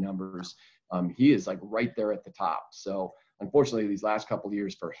because of the numbers. He is like right there at the top. So unfortunately, these last couple of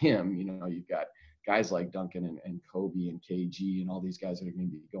years for him, you've got guys like Duncan and Kobe and KG and all these guys that are going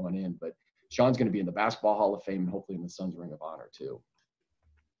to be going in. But Sean's going to be in the Basketball Hall of Fame and hopefully in the Suns Ring of Honor too.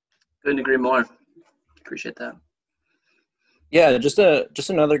 Couldn't agree more. Appreciate that. Yeah, just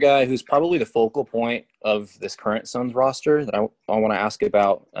another guy who's probably the focal point of this current Suns roster that I want to ask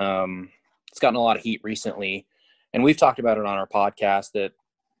about. It's gotten a lot of heat recently, and we've talked about it on our podcast that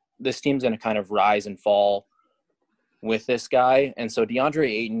this team's going to kind of rise and fall with this guy. And so DeAndre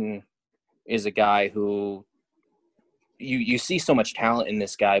Ayton is a guy who you see so much talent in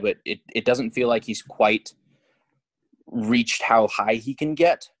this guy, but it doesn't feel like he's quite reached how high he can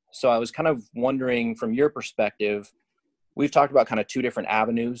get. So I was kind of wondering from your perspective, we've talked about kind of 2 different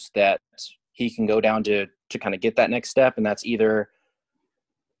avenues that he can go down to kind of get that next step. And that's either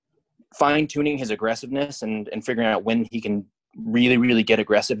fine tuning his aggressiveness and figuring out when he can really, really get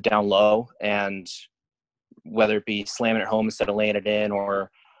aggressive down low, and whether it be slamming it home instead of laying it in, or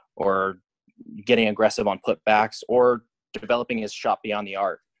getting aggressive on putbacks, or developing his shot beyond the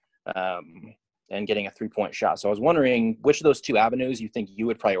arc. and getting a 3-point shot. So I was wondering which of those two avenues you think you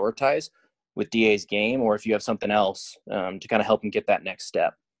would prioritize with DA's game, or if you have something else to kind of help him get that next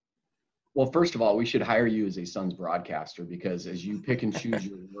step. Well, first of all, we should hire you as a Suns broadcaster, because as you pick and choose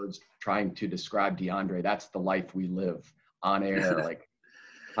your words trying to describe DeAndre, that's the life we live on air. Like,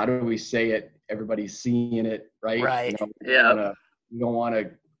 how do we say it? Everybody's seeing it, right? Right. We don't want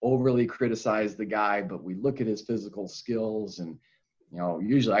to overly criticize the guy, but we look at his physical skills, and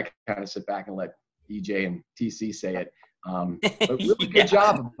usually I kind of sit back and let EJ and TC say it. But really good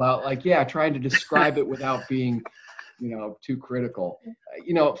job about trying to describe it without being too critical.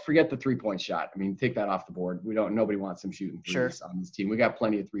 Forget the 3-point shot. I mean, take that off the board. Nobody wants him shooting threes on this team. We got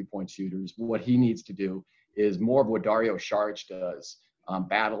plenty of 3-point shooters. What he needs to do is more of what Dario Saric does: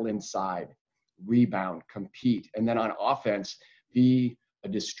 battle inside, rebound, compete, and then on offense, be a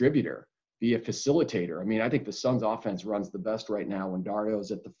distributor, be a facilitator. I mean, I think the Suns offense runs the best right now when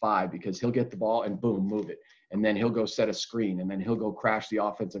Dario's at the 5, because he'll get the ball and boom, move it. And then he'll go set a screen, and then he'll go crash the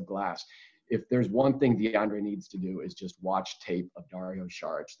offensive glass. If there's one thing DeAndre needs to do, is just watch tape of Dario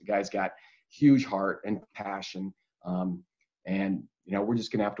Saric. The guy's got huge heart and passion. And we're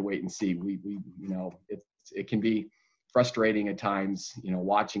just going to have to wait and see. It can be frustrating at times,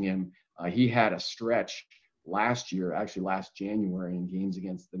 watching him. He had a stretch last January in games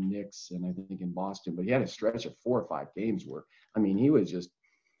against the Knicks and I think in Boston, but he had a stretch of 4 or 5 games where, he was just,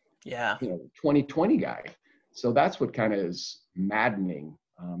 2020 guy. So that's what kind of is maddening,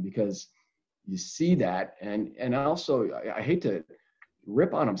 because you see that. And also, I hate to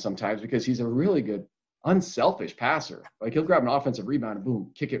rip on him sometimes, because he's a really good, unselfish passer. Like, he'll grab an offensive rebound and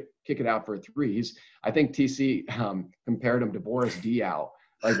boom, kick it out for a 3. I think TC compared him to Boris Diaw.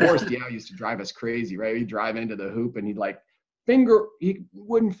 Like, Boris Diaw used to drive us crazy, right? He'd drive into the hoop and he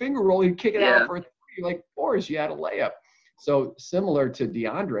wouldn't finger roll. He'd kick it out for a 3. Like, Boris, you had a layup. So similar to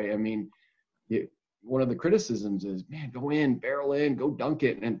DeAndre, one of the criticisms is, man, go in, barrel in, go dunk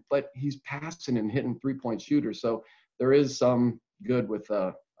it. But he's passing and hitting 3-point shooters. So there is some good with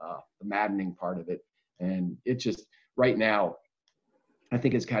the maddening part of it. And it just, right now, I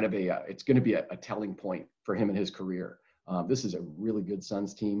think it's kind of it's going to be a telling point for him in his career. This is a really good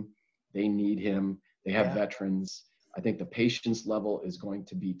Suns team. They need him. They have veterans. I think the patience level is going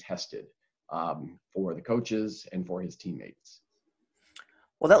to be tested for the coaches and for his teammates.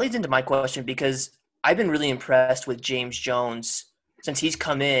 Well, that leads into my question, because I've been really impressed with James Jones since he's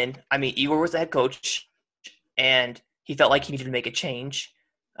come in. Igor was the head coach, and he felt like he needed to make a change.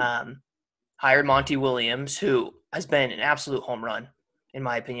 Hired Monty Williams, who has been an absolute home run, in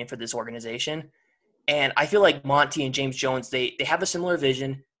my opinion, for this organization. And I feel like Monty and James Jones, they have a similar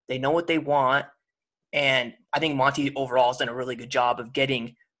vision. They know what they want. And I think Monty overall has done a really good job of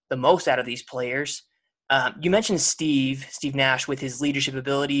getting the most out of these players. You mentioned Steve Nash with his leadership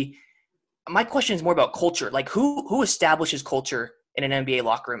ability. My question is more about culture. Like, who establishes culture in an NBA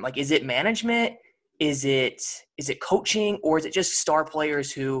locker room? Like, is it management? Is it coaching? Or is it just star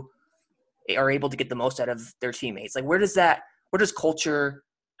players who are able to get the most out of their teammates? Like, where does culture,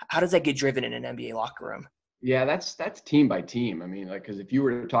 how does that get driven in an NBA locker room? Yeah, that's team by team. Because if you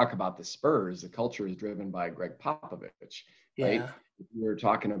were to talk about the Spurs, the culture is driven by Greg Popovich, right? If you were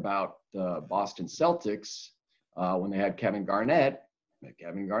talking about the Boston Celtics, when they had Kevin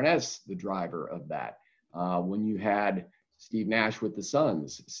Garnett's the driver of that. When you had Steve Nash with the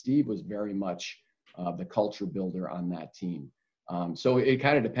Suns, Steve was very much the culture builder on that team. So it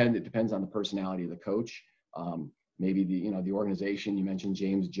kind of depends. It depends on the personality of the coach. Maybe the organization. You mentioned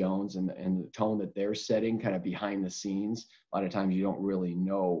James Jones and the tone that they're setting kind of behind the scenes. A lot of times you don't really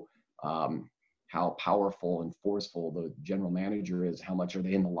know how powerful and forceful the general manager is. How much are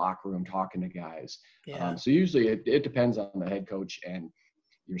they in the locker room talking to guys? So usually it depends on the head coach and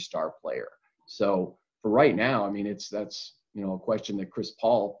your star player. So for right now, that's a question that Chris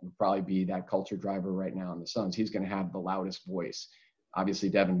Paul would probably be that culture driver right now in the Suns. He's going to have the loudest voice. Obviously,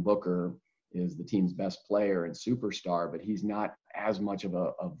 Devin Booker is the team's best player and superstar, but he's not as much of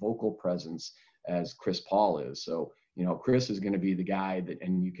a vocal presence as Chris Paul is. So, Chris is going to be the guy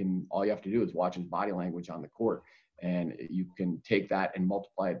and all you have to do is watch his body language on the court, and you can take that and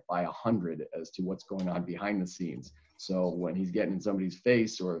multiply it by 100 as to what's going on behind the scenes. So when he's getting in somebody's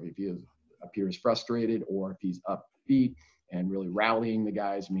face, or if he appears frustrated, or if he's upbeat and really rallying the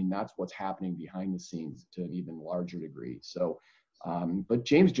guys, that's what's happening behind the scenes to an even larger degree. So, but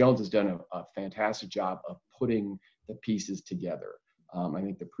James Jones has done a fantastic job of putting the pieces together. I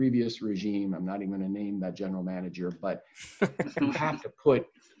think the previous regime, I'm not even going to name that general manager, but you have to put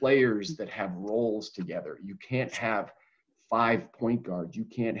players that have roles together. You can't have 5 point guards. You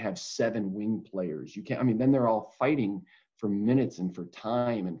can't have 7 wing players. You can't, then they're all fighting for minutes and for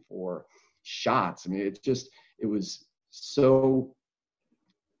time and for shots. I mean, it was so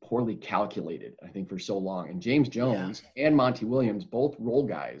poorly calculated, I think, for so long. And James Jones and Monty Williams, both role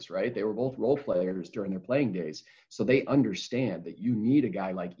guys, right? They were both role players during their playing days. So they understand that you need a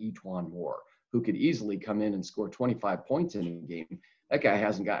guy like E'Twaun Moore, who could easily come in and score 25 points in a game. That guy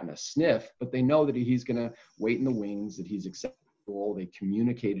hasn't gotten a sniff, but they know that he's going to wait in the wings, that he's acceptable. They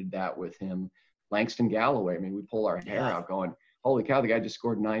communicated that with him. Langston Galloway, I mean, we pull our hair out going, holy cow, the guy just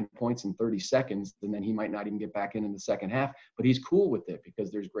scored 9 points in 30 seconds, and then he might not even get back in the second half. But he's cool with it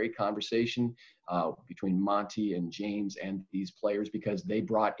because there's great conversation between Monty and James and these players, because they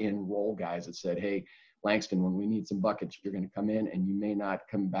brought in role guys that said, hey, Langston, when we need some buckets, you're going to come in, and you may not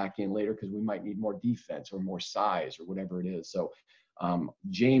come back in later because we might need more defense or more size or whatever it is. So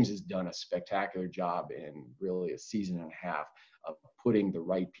James has done a spectacular job in really a season and a half of putting the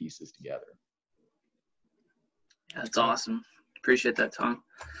right pieces together. That's awesome. Appreciate that, Tom.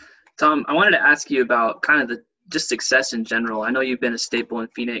 Tom, I wanted to ask you about kind of the just success in general. I know you've been a staple in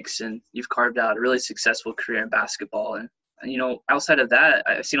Phoenix, and you've carved out a really successful career in basketball. And you know, outside of that,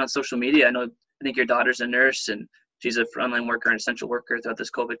 I've seen on social media, I think your daughter's a nurse, and she's a frontline worker and essential worker throughout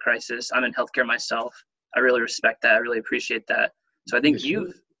this COVID crisis. I'm in healthcare myself. I really respect that. I really appreciate that. So I think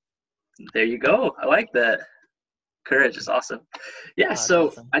there you go. I like that. Courage is awesome. Yeah. So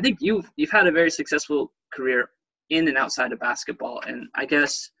awesome. I think you've had a very successful career in and outside of basketball. And I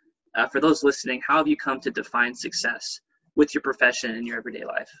guess for those listening, how have you come to define success with your profession and your everyday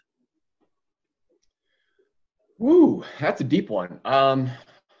life? Woo, that's a deep one.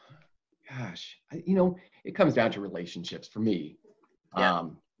 It comes down to relationships for me. Yeah. I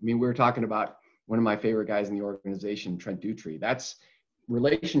mean, we were talking about one of my favorite guys in the organization, Trent Dutry. That's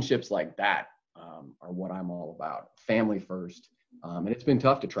relationships like that are what I'm all about. Family first. And it's been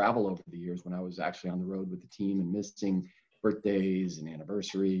tough to travel over the years when I was actually on the road with the team and missing birthdays and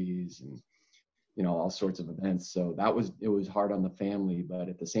anniversaries and, all sorts of events. So it was hard on the family, but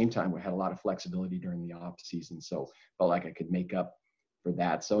at the same time, we had a lot of flexibility during the off season. So felt like I could make up for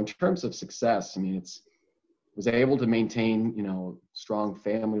that. So in terms of success, I mean, was able to maintain, strong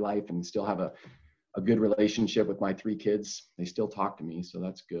family life and still have a good relationship with my 3 kids. They still talk to me, so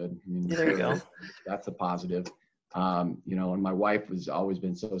that's good. I mean, there you go. That's a positive. And my wife has always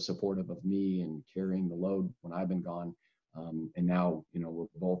been so supportive of me and carrying the load when I've been gone. And now, we're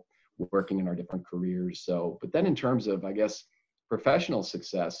both working in our different careers. So, but then in terms of, I guess, professional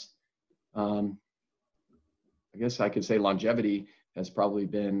success, I guess I could say longevity has probably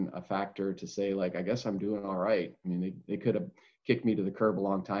been a factor to say, like, I guess I'm doing all right. I mean, they could have kicked me to the curb a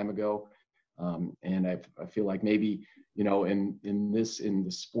long time ago. And I feel like maybe, in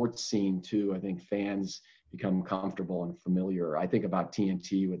the sports scene too, I think fans become comfortable and familiar. I think about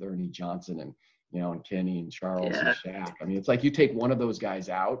TNT with Ernie Johnson and, and Kenny and Charles and Shaq. I mean, it's like you take one of those guys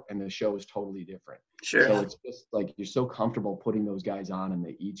out and the show is totally different. Sure. So it's just like you're so comfortable putting those guys on, and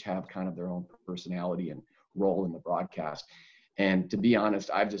they each have kind of their own personality and role in the broadcast. And to be honest,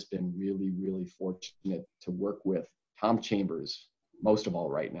 I've just been really, really fortunate to work with Tom Chambers most of all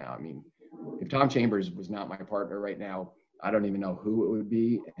right now. I mean, if Tom Chambers was not my partner right now, I don't even know who it would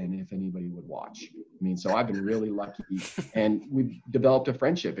be and if anybody would watch. I mean, so I've been really lucky, and we've developed a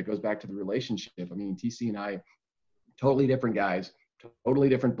friendship. It goes back to the relationship. I mean, TC and I, totally different guys, totally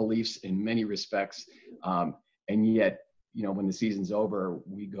different beliefs in many respects. And yet, when the season's over,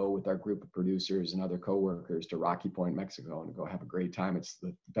 we go with our group of producers and other coworkers to Rocky Point, Mexico, and go have a great time. It's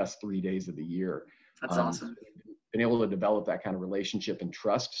the best 3 days of the year. That's awesome. Been able to develop that kind of relationship and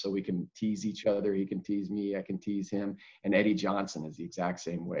trust, so we can tease each other. He can tease me, I can tease him. And Eddie Johnson is the exact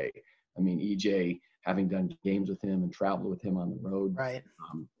same way. I mean, EJ, having done games with him and traveled with him on the road, right?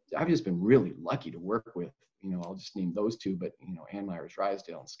 I've just been really lucky to work with. I'll just name those 2, but Ann Myers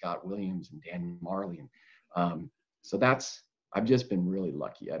Drysdale and Scott Williams and Dan Marley, and so I've just been really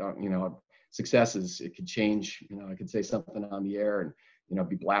lucky. I don't, success it could change. I could say something on the air and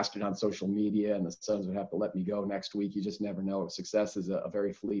be blasted on social media, and the Suns would have to let me go next week. You just never know. Success is a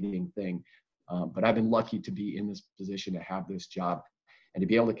very fleeting thing. But I've been lucky to be in this position, to have this job, and to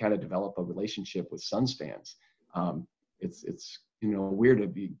be able to kind of develop a relationship with Suns fans. It's weird to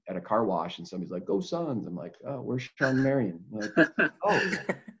be at a car wash and somebody's like, "Go Suns!" I'm like, "Oh, where's Sean Marion?" I'm like, "Oh,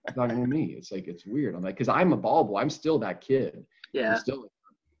 it's not even me." It's like, it's weird. I'm like, because I'm a ball boy. I'm still that kid. Yeah. I'm still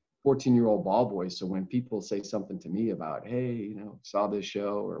 14-year-old ball boy. So when people say something to me about, hey, saw this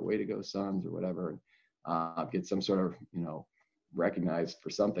show, or way to go Suns, or whatever, and get some sort of, recognized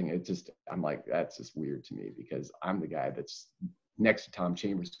for something, I'm like, that's just weird to me, because I'm the guy that's next to Tom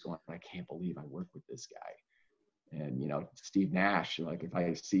Chambers going, I can't believe I work with this guy. And, Steve Nash, like if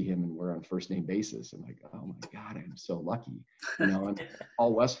I see him and we're on first name basis, I'm like, oh my God, I'm so lucky, and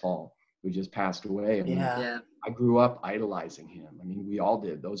Paul Westphal, who just passed away. I mean, I grew up idolizing him. I mean, we all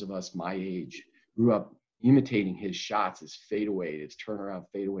did. Those of us my age grew up imitating his shots, his fadeaway, his turnaround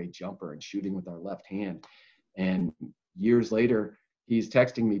fadeaway jumper, and shooting with our left hand. And years later, he's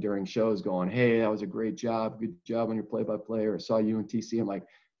texting me during shows going, hey, that was a great job. Good job on your play-by-play, or saw you in TC. I'm like,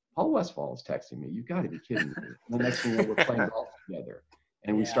 Paul Westphal is texting me. You've got to be kidding me. And the next thing we're playing golf together.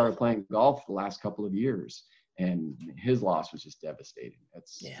 And we started playing golf the last couple of years. And his loss was just devastating.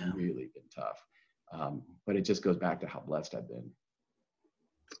 That's really been tough. But it just goes back to how blessed I've been.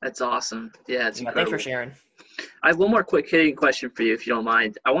 That's awesome. Yeah, it's incredible. Thanks for sharing. I have one more quick hitting question for you, if you don't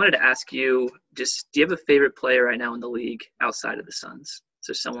mind. I wanted to ask you, do you have a favorite player right now in the league outside of the Suns? Is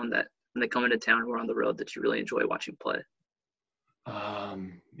there someone that when they come into town or on the road that you really enjoy watching play?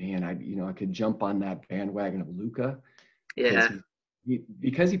 Man, I could jump on that bandwagon of Luka. Yeah.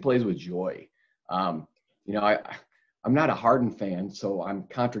 Because he plays with joy. I'm not a Harden fan, so I'm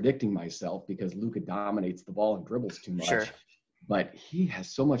contradicting myself because Luka dominates the ball and dribbles too much. Sure. But he has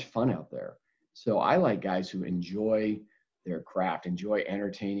so much fun out there. So I like guys who enjoy their craft, enjoy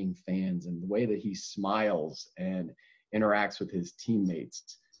entertaining fans, and the way that he smiles and interacts with his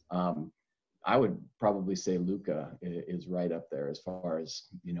teammates. I would probably say Luka is right up there as far as,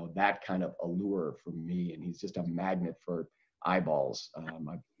 that kind of allure for me. And he's just a magnet for eyeballs.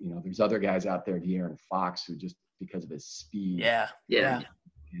 There's other guys out there, De'Aaron Fox, who just because of his speed. Yeah.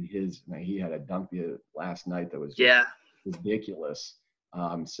 And he had a dunk last night that was ridiculous.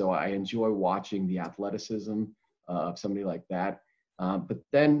 So I enjoy watching the athleticism of somebody like that. But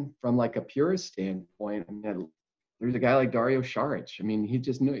then from like a purist standpoint, there's a guy like Dario Saric. I mean, he's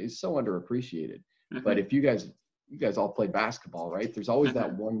so underappreciated. Mm-hmm. But if you guys all play basketball, right? There's always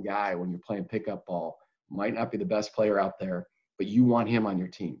that one guy when you're playing pickup ball, might not be the best player out there, but you want him on your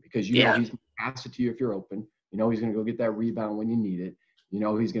team because you know he's going to pass it to you if you're open. He's going to go get that rebound when you need it.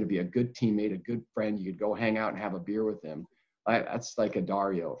 He's going to be a good teammate, a good friend. You could go hang out and have a beer with him. That's like a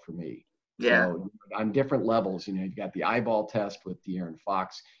Dario for me. Yeah. So on different levels, you've got the eyeball test with De'Aaron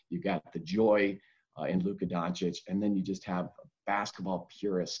Fox. You've got the joy in Luka Doncic. And then you just have a basketball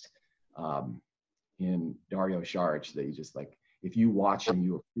purist in Dario Saric that you just like, if you watch him,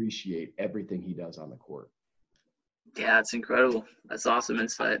 you appreciate everything he does on the court. Yeah, it's incredible. That's awesome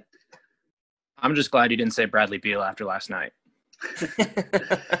insight. I'm just glad you didn't say Bradley Beal after last night. He's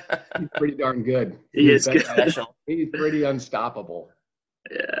pretty darn good. He is good. He's pretty unstoppable.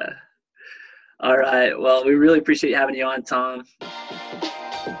 Yeah. All right. Well, we really appreciate having you on, Tom.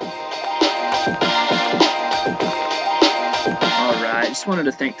 All right. Just wanted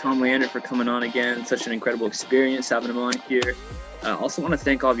to thank Tom Leander for coming on again. Such an incredible experience having him on here. I also want to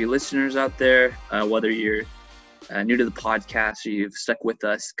thank all of you listeners out there, whether you're new to the podcast or you've stuck with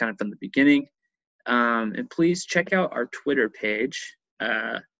us kind of from the beginning. And please check out our Twitter page.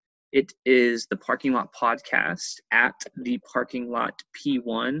 It is the Parking Lot Podcast at the Parking Lot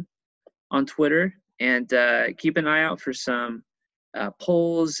P1 on Twitter. And keep an eye out for some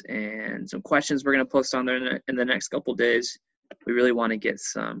polls and some questions we're going to post on there in the next couple days. We really want to get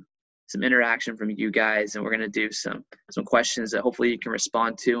some interaction from you guys, and we're going to do some questions that hopefully you can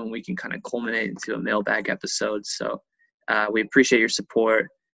respond to, and we can kind of culminate into a mailbag episode. So we appreciate your support.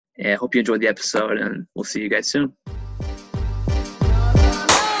 I hope you enjoyed the episode, and we'll see you guys soon.